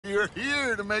You're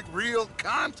here to make real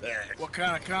contact. What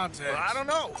kind of contact? Well, I don't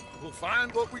know. We'll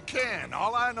find what we can.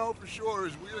 All I know for sure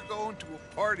is we're going to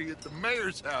a party at the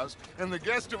mayor's house, and the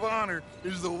guest of honor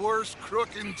is the worst crook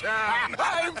in town.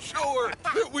 I'm sure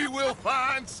that we will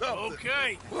find something.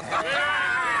 Okay.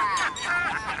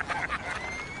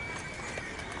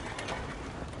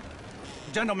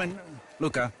 Gentlemen,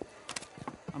 Luca,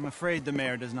 I'm afraid the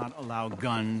mayor does not allow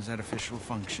guns at official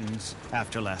functions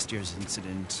after last year's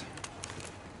incident.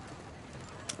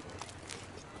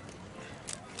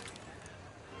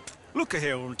 Luca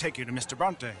here will take you to Mr.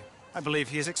 Bronte. I believe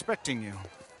he is expecting you.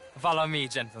 Follow me,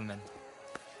 gentlemen.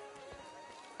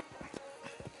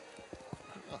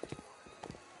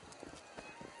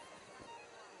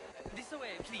 This way,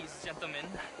 please, gentlemen.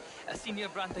 Senior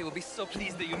Bronte will be so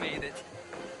pleased that you made it.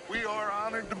 We are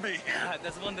honored to be here.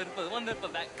 That's wonderful, wonderful.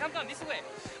 Come, this way.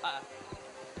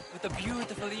 What a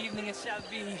beautiful evening it shall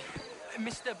be.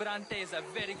 Mr. Bronte is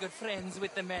very good friends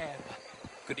with the mayor.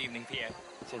 Good evening, Pierre.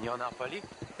 Senor Napoli?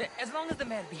 As long as the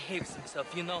man behaves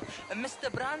himself, you know.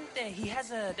 Mr. Bronte, he has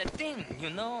that thing, you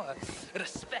know,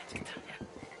 respect.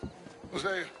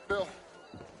 Jose, Bill,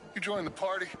 you join the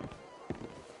party.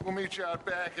 We'll meet you out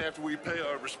back after we pay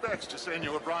our respects to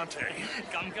Senor Bronte.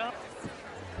 Come.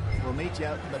 We'll meet you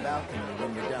out in the balcony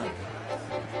when you're done.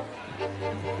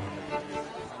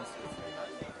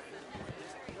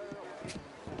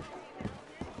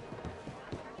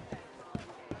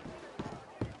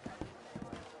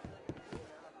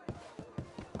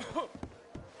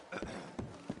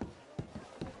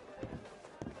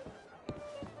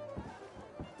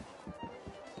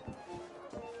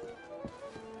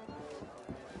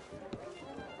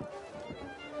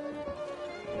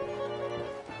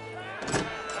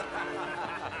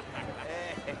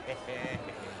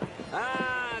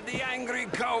 The angry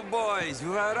cowboys,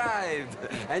 you've arrived.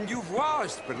 And you've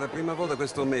washed per la prima volta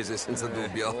questo mese, senza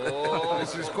dubbio.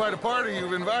 This is quite a party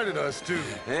you've invited us to.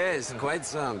 Yes, quite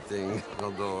something.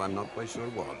 Although I'm not quite sure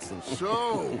what.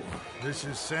 So, this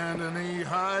is Saint Denis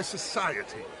High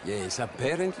Society. Yes,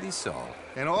 apparently so.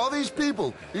 And all these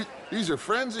people, these are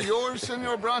friends of yours,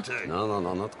 Senor Bronte? No,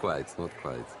 not quite.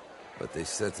 But they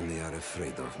certainly are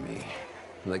afraid of me.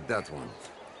 Like that one.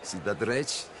 See that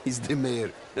wretch? He's the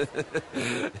mayor.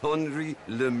 Henri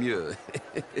Lemieux.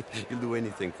 He'll do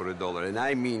anything for $1, and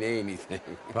I mean anything.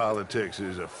 Politics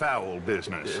is a foul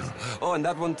business. Yes. Oh, and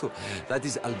that one too. That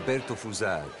is Alberto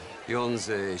Fusar. He owns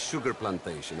a sugar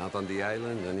plantation out on the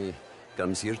island, and he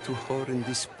comes here to whore and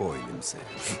despoil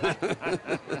himself.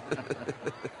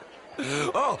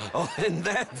 Oh, and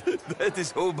that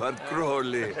is Hobart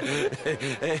Crawley,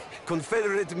 a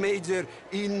Confederate major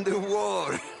in the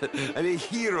war. And a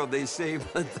hero, they say,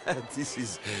 but this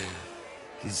is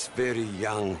his very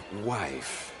young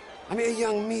wife. I mean, a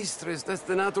young mistress, that's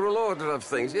the natural order of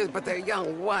things, yes, but a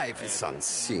young wife is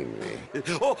unseemly.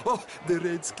 Oh, the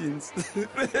Redskins.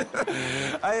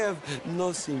 I have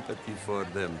no sympathy for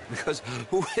them, because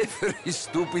whoever is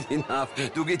stupid enough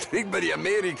to get tricked by the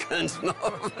Americans, no,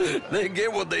 they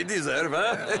get what they deserve,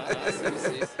 huh?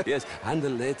 Yes, and a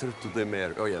letter to the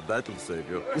mayor. Oh, yeah, that'll save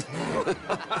you.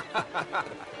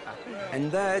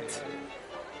 And that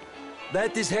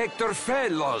is Hector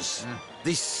Fellows.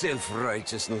 This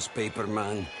self-righteous newspaper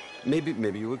man. Maybe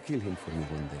you will kill him for me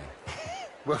one day.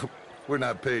 Well, we're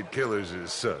not paid killers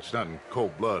as such, not in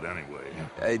cold blood anyway.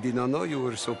 I did not know you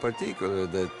were so particular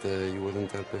that you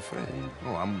wouldn't help a friend.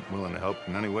 Oh, I'm willing to help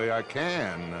in any way I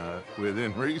can,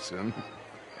 within reason.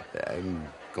 I'm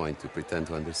going to pretend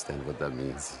to understand what that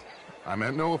means. I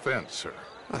meant no offense, sir.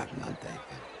 None taken.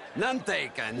 None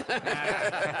taken!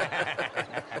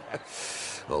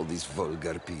 All these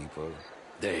vulgar people.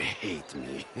 They hate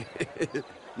me.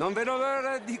 Non vedo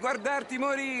l'ora di guardarti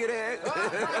morire.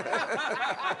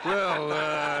 Well,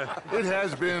 it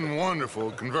has been wonderful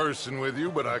conversing with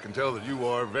you, but I can tell that you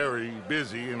are very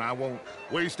busy, and I won't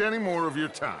waste any more of your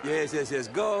time. Yes.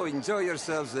 Go, enjoy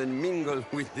yourselves, and mingle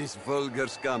with this vulgar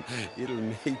scum. It'll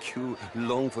make you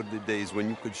long for the days when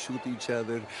you could shoot each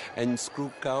other and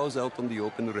screw cows out on the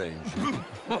open range.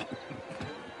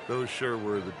 Those sure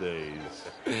were the days.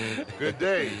 Good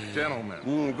day,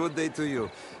 gentlemen. Good day to you.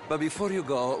 But before you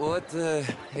go, what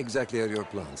exactly are your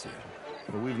plans here?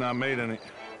 Well, we've not made any...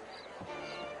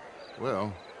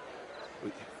 Well,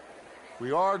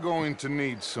 we are going to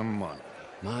need some money.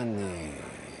 Money,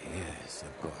 yes,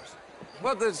 of course.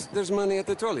 Well, there's money at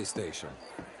the trolley station.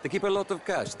 They keep a lot of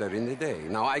cash there in the day.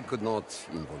 Now, I could not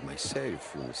involve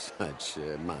myself in such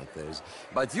matters.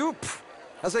 But you...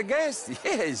 As a guest?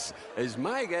 Yes. As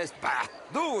my guest? Bah!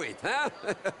 Do it, huh?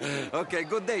 Okay,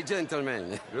 good day,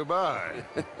 gentlemen. Goodbye.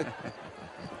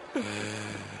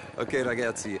 Ok,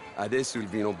 ragazzi, adesso il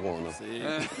vino buono.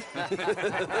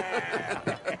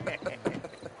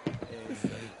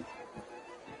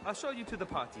 I'll show you to the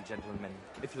party, gentlemen,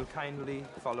 if you'll kindly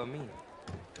follow me.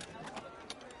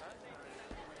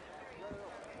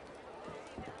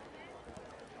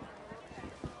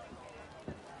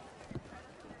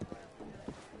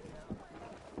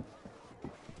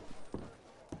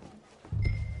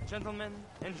 Gentlemen,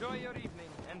 enjoy your evening,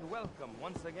 and welcome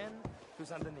once again to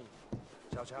Saint Denis.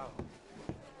 Ciao, ciao.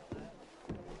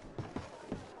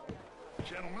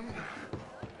 Gentlemen,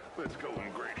 let's go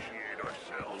ingratiate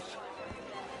ourselves.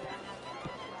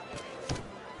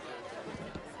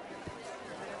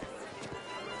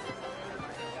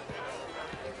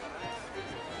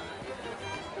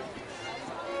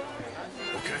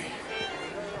 Okay.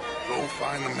 Go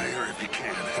find the mayor if you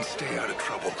can, and stay out of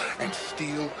trouble, and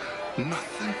steal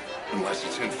nothing unless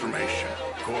it's information.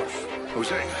 Of course.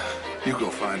 Jose, you go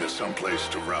find us someplace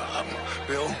to rob.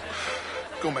 Bill,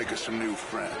 go make us some new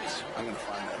friends. I'm gonna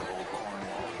find that old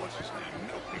Cornwall, what's his name?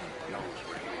 Milton knows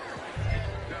we're here.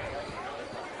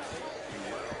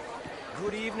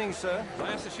 Good evening, sir.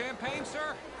 Glass of champagne,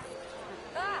 sir?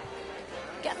 Ah!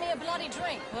 Get me a bloody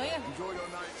drink, will you? Enjoy your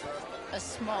night, sir. A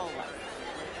small one.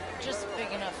 Just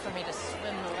big enough for me to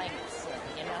swim the lengths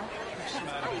in, you know?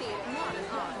 Modern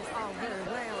art is all very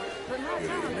well, but my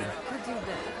talent could do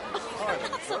better. You're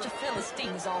not such a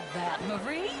Philistine as all that,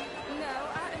 Marie. No,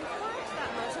 I am quite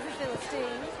that much of a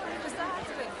Philistine. Besides,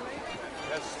 good for you.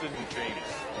 That's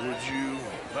instantaneous. Would you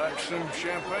like some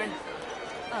champagne?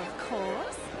 Of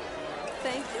course.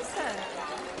 Thank you, sir.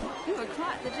 You are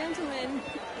quite the gentleman.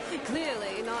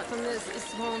 Clearly not from this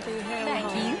swampy hellhole.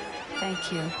 Thank you.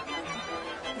 Thank you.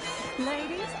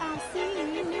 Ladies, I'll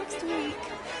see you next week.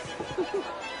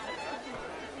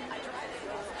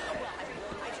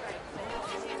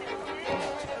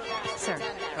 Sir,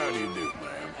 How do you do,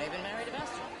 ma'am? I've been married to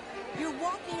Master. You're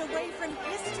walking away from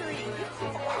history.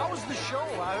 How was the show?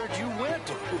 I heard you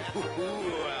went.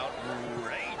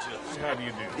 Outrageous. How do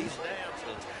you do? These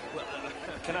dances. Well,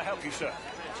 can I help you, sir?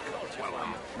 Well,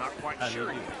 I'm not quite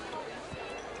sure.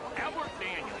 Albert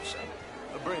Daniels.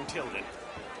 Bryn Tilden.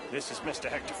 This is Mr.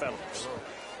 Hector Fellows.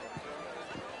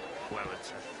 Well,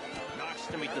 it's nice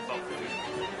to meet the both of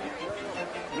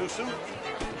you. New suit?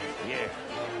 Yeah.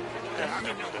 I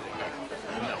mean, no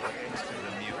offense to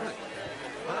the music.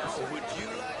 How would you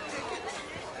like tickets?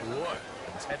 What?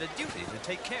 It's had a duty to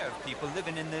take care of people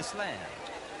living in this land,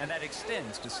 and that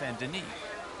extends to Saint Denis.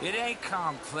 It ain't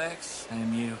complex,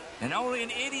 MU. And only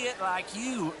an idiot like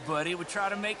you, buddy, would try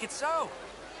to make it so.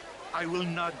 I will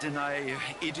not deny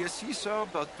idiocy, sir,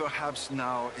 but perhaps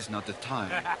now is not the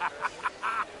time.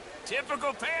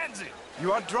 Typical pansy.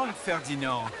 You are drunk,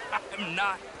 Ferdinand. I'm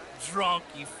not drunk,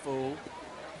 you fool.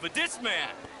 But this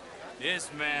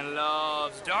man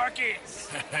loves darkies.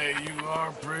 Hey, you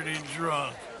are pretty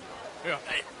drunk. Yeah,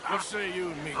 hey, what say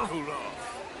you and me cool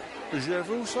off? Je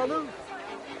vous salute.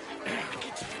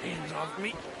 Get your hands off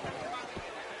me.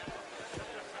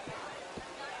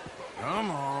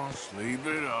 Come on, sleep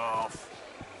it off.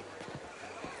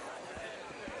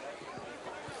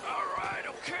 All right,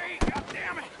 okay,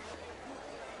 goddammit.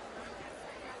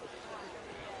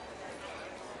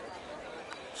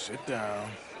 Sit down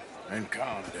and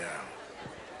calm down.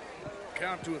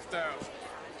 Count to 1,000.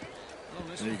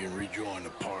 Then you can rejoin the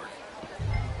party.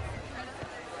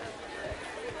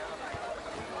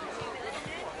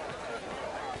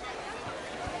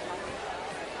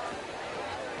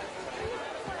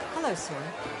 Hello, sir.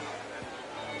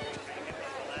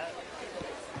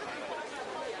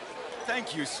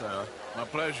 Thank you, sir. My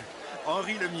pleasure.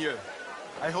 Henri Lemieux.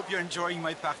 I hope you're enjoying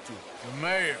my party. The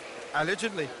mayor.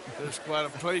 Allegedly. That's quite a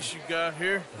place you got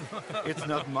here. It's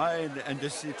not mine, and the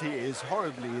city is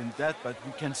horribly in debt, but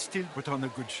we can still put on a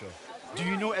good show. Do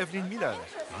you know Evelyn Miller?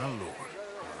 My lord.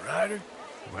 A rider?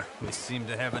 Well, we seem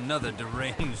to have another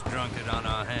deranged drunkard on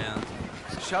our hands.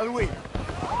 Shall we?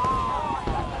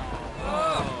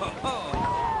 Oh,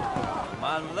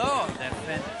 my lord, they're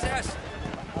fantastic.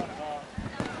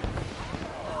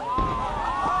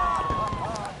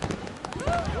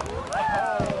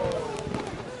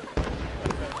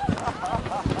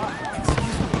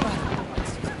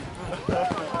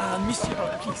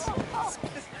 Monsieur, please.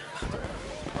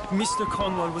 Mr.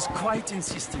 Cornwall was quite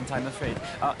insistent, I'm afraid.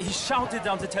 He shouted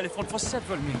down the telephone for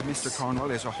several minutes. Mr.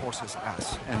 Cornwall is a horse's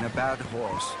ass, and a bad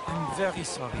horse. I'm very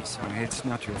sorry, sir. It's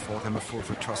not your fault. I'm a fool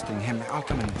for trusting him. I'll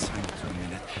come inside for a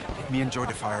minute. Let me enjoy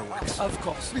the fireworks. Of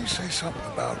course. Did he say something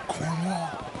about Cornwall?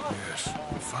 Yes,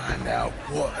 we'll find out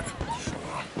what.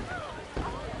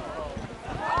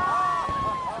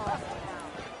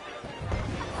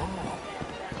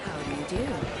 How do you do?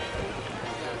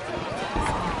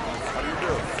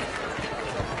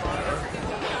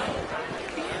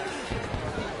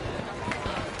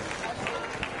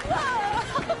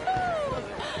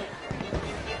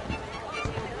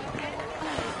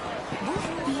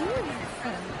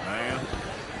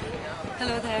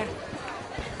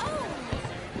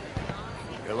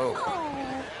 Hello.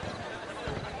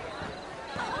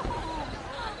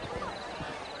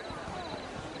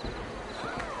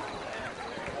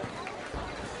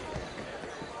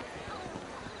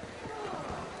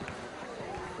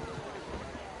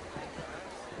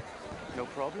 No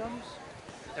problems?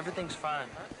 Everything's fine.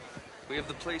 We have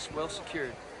the place well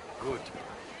secured. Good.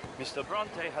 Mr.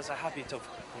 Bronte has a habit of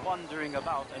wandering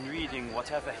about and reading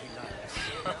whatever he likes.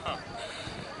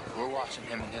 We're watching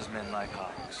him and his men like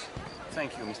hawks.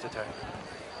 Thank you, Mr. Turner.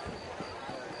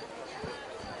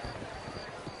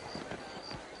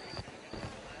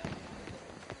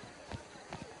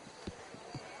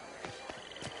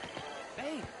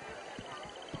 Hey!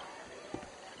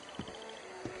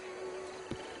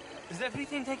 Is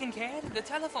everything taken care of? The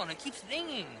telephone, it keeps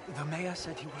ringing. The mayor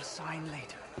said he will sign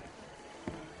later.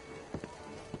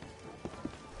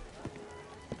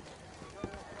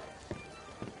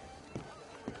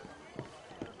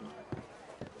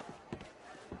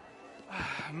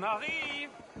 Marie!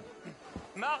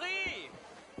 Marie!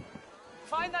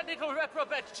 Find that little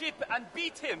reprobate Jip and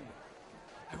beat him.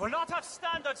 I will not have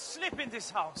standards slip in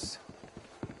this house.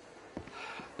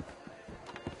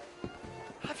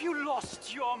 Have you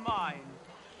lost your mind?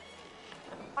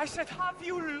 I said, have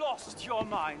you lost your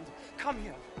mind? Come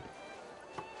here.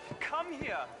 Come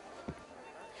here.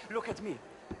 Look at me.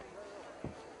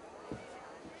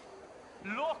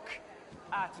 Look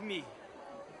at me.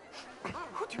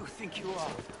 Who do you think you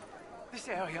are? This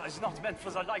area is not meant for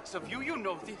the likes of you. You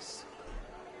know this.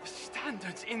 The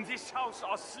standards in this house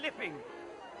are slipping.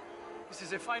 This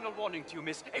is a final warning to you,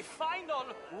 miss. A final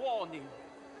warning.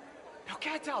 Now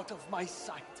get out of my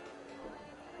sight.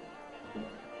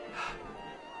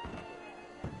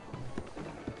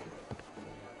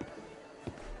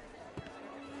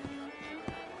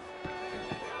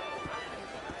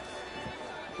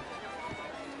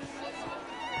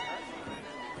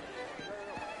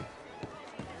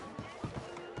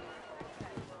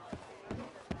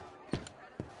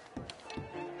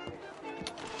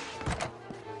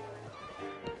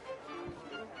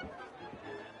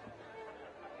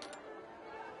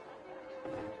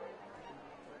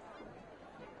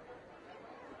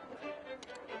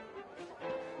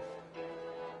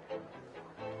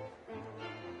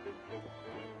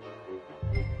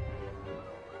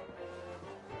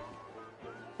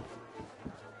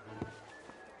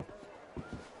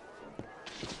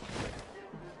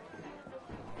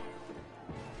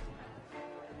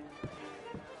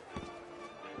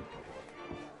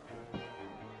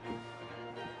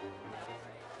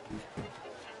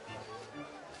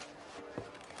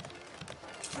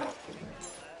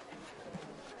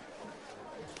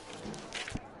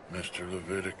 Mr.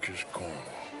 Leviticus Cornwall.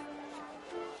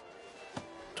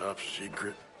 Top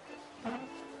secret.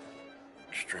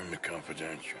 Extremely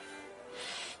confidential.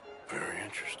 Very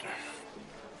interesting.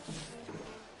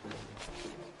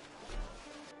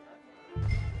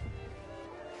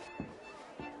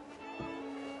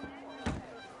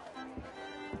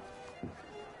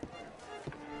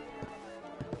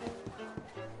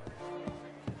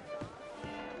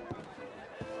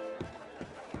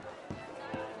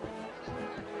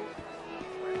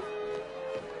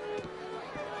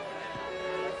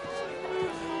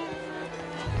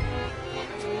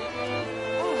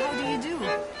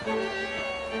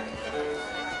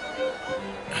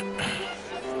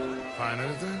 Find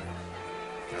anything?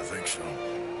 I think so.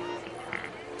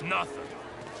 Nothing.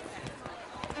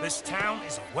 This town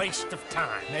is a waste of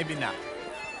time. Maybe not.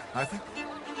 I think...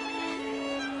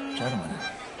 Gentlemen,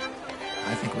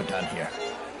 I think we're done here.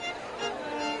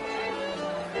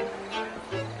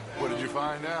 What did you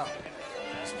find out?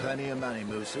 There's plenty of money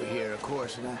moves through here, of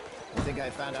course, and I think I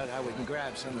found out how we can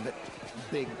grab some of it.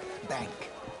 Big bank.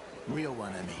 Real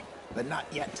one, I mean. But not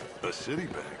yet. A city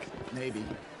bank? Maybe.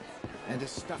 And a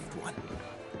stuffed one.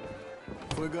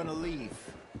 If we're gonna leave,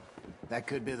 that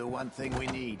could be the one thing we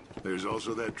need. There's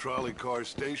also that trolley car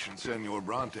station Senor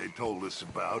Bronte told us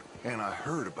about, and I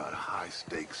heard about a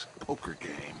high-stakes poker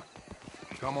game.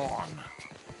 Come on.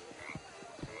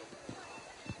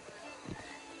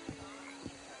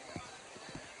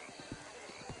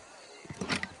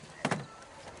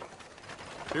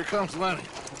 Here comes Lenny.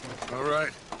 All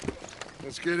right,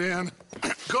 let's get in.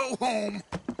 Go home.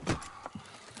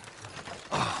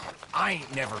 I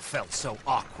ain't never felt so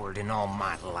awkward in all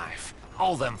my life.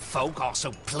 All them folk all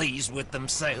so pleased with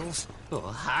themselves. Oh,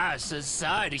 high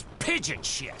society's pigeon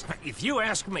shit. If you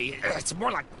ask me, it's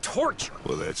more like torture.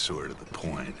 Well, that's sort of the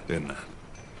point, isn't it?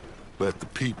 Let the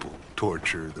people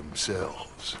torture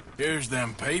themselves. Here's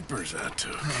them papers I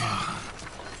took.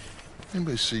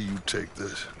 Anybody see you take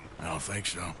this? I don't think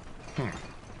so.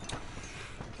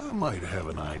 I might have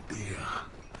an idea.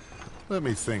 Let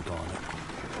me think on it.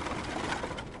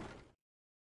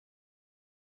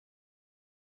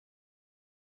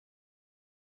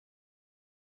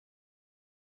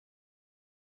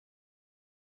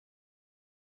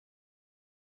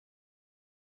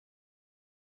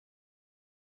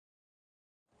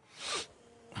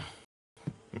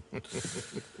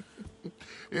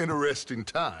 Interesting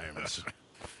times.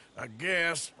 I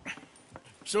guess.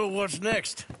 So what's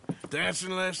next?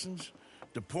 Dancing lessons?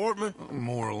 Deportment?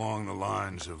 More along the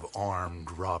lines of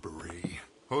armed robbery.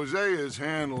 Hosea is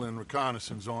handling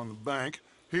reconnaissance on the bank.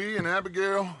 He and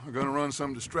Abigail are gonna run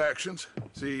some distractions,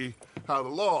 see how the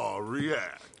law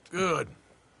react. Good.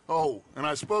 Oh, and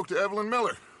I spoke to Evelyn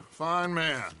Miller. Fine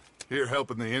man. Here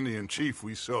helping the Indian chief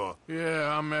we saw.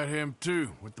 Yeah, I met him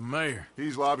too, with the mayor.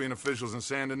 He's lobbying officials in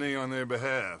Saint Denis on their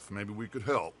behalf. Maybe we could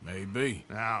help. Maybe.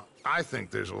 Now, I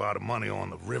think there's a lot of money on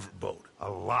the riverboat. A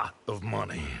lot of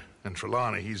money. And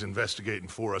Trelawney, he's investigating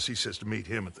for us. He says to meet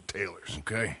him at the Taylor's.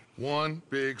 Okay. One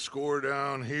big score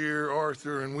down here,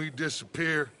 Arthur, and we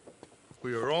disappear.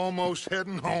 We are almost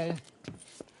heading home.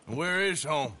 Where is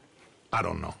home? I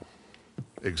don't know.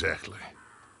 Exactly.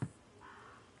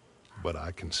 But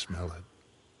I can smell it.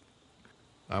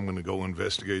 I'm gonna go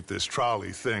investigate this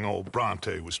trolley thing old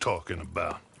Bronte was talking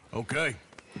about. Okay.